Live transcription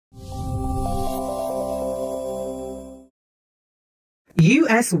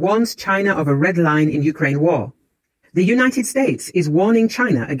US warns China of a red line in Ukraine war. The United States is warning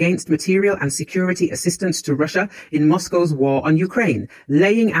China against material and security assistance to Russia in Moscow's war on Ukraine,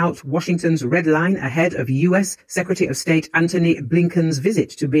 laying out Washington's red line ahead of US Secretary of State Antoni Blinken's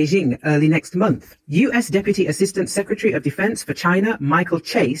visit to Beijing early next month. US Deputy Assistant Secretary of Defense for China, Michael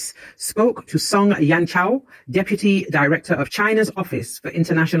Chase, spoke to Sonq Yançao, Deputy Director of China's Office for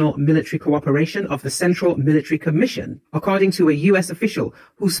International Military Cooperation of the Central Military Commission, according to a US official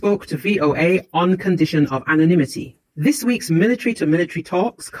who spoke to VOA on condition of anonymity. This week's military-to-military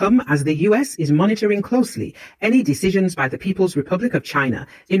talks come as the US is monitoring closely any decisions by the People's Republic of China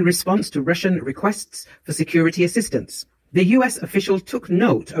in response to Russian requests for security assistance. The US official took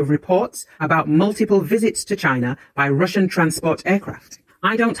note of reports about multiple visits to China by Russian transport aircraft.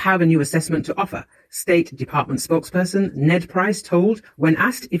 I don't have a new assessment to offer, State Department spokesperson Ned Prays told when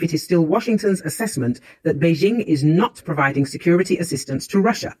asked if it is still Washington's assessment that Beijing is not providing security assistance to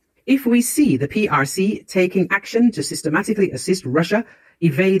Russia. If we see the PRC taking action to systematically assist Russia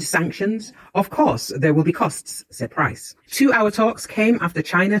evade sanctions, of course there will be costs, said Prays. 2-hour talks came after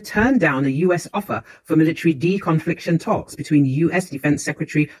China turned down a US offer for military de-confliction talks between US Defense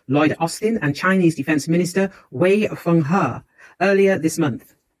Secretary Lloyd Austin and Chinese Defense Minister Wei Fenghe earlier this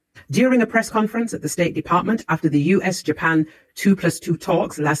month. During a press conference at the State Department after the US-Japan 2+2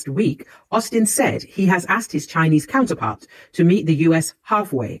 talks last week, Austin said he has asked his Chinese counterpart to meet the US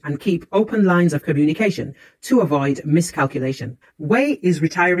halfway and keep open lines of communication to avoid miscalculation. Wei is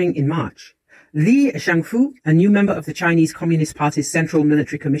retiring in March. Li Shangfu, a new member of the Chinese Communist Party's Central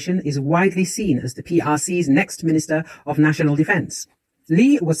Military Commission, is widely seen as the PRC's next Minister of National Defense.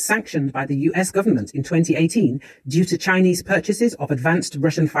 Li was sanctioned by the US government in 2018 due to Chinese purchases of advanced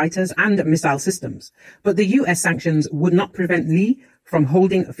Russian fighters and missile systems. But the US sanctions would not prevent Li from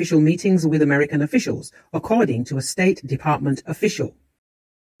holding official meetings with American officials, according to a State Department official.